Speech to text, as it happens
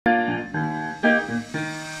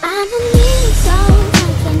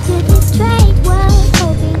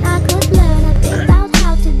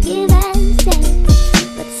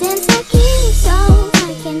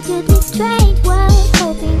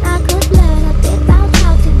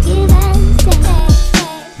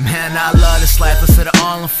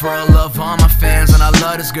for all love all my fans. And I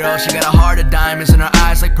love this girl, she got a heart of diamonds and her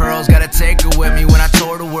eyes like pearls. Gotta take her with me when I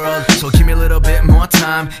tour the world, so give me a little bit more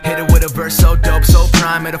time. Hit it with a verse so dope, so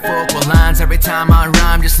prime. Metaphorical lines every time I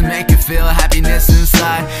rhyme, just to make you feel happiness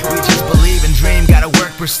inside. We just believe and dream, gotta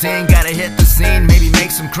work pristine, gotta hit the scene, maybe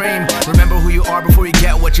make some cream. Remember who you are before you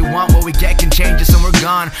get what you want. What we get can change us and we're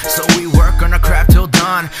gone, so we work on our craft till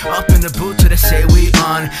dawn. Up in the booth till they say we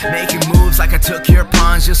on, making moves like I took your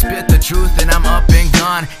pawns. Just spit the truth and I'm up and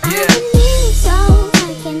gone, yeah. I believe so,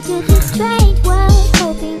 I came to this strange world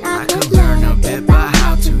hoping I could learn.